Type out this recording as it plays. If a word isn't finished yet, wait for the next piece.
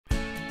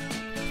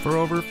For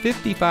over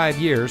 55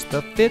 years,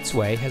 the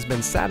Fitzway has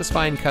been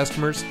satisfying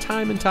customers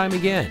time and time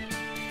again.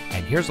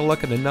 And here's a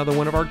look at another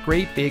one of our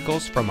great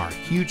vehicles from our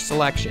huge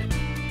selection.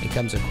 It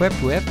comes equipped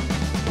with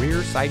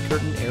rear side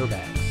curtain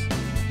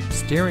airbags,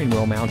 steering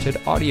wheel mounted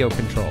audio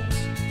controls,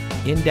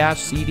 in-dash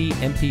CD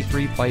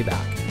MP3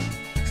 playback,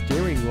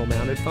 steering wheel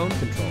mounted phone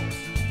controls,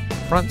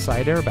 front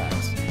side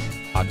airbags,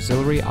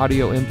 auxiliary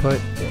audio input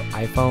for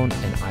iPhone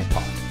and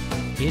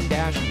iPod,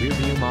 in-dash rear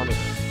view monitor,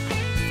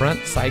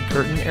 front side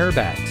curtain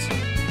airbags,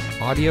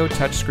 audio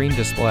touchscreen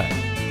display,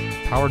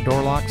 power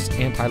door locks,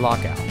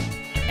 anti-lockout,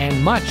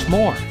 and much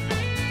more.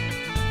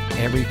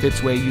 Every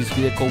Fitzway used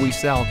vehicle we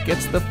sell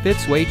gets the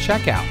Fitzway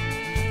checkout.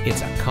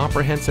 It's a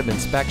comprehensive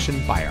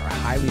inspection by our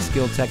highly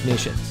skilled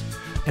technicians,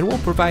 and we'll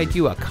provide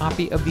you a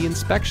copy of the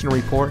inspection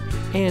report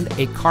and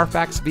a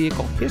Carfax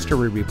vehicle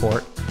history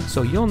report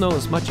so you'll know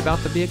as much about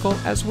the vehicle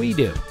as we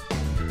do.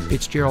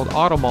 Fitzgerald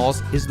Auto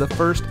Malls is the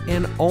first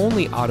and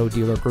only auto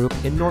dealer group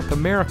in North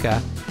America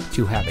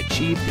to have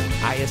achieved the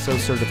ISO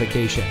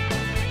certification,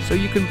 so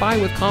you can buy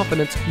with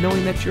confidence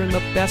knowing that you're in the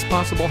best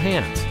possible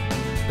hands.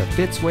 The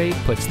Fitzway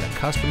puts the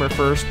customer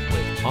first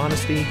with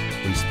honesty,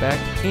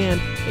 respect, and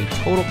a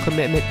total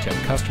commitment to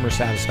customer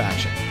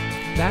satisfaction.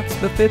 That's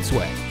the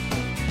Fitzway.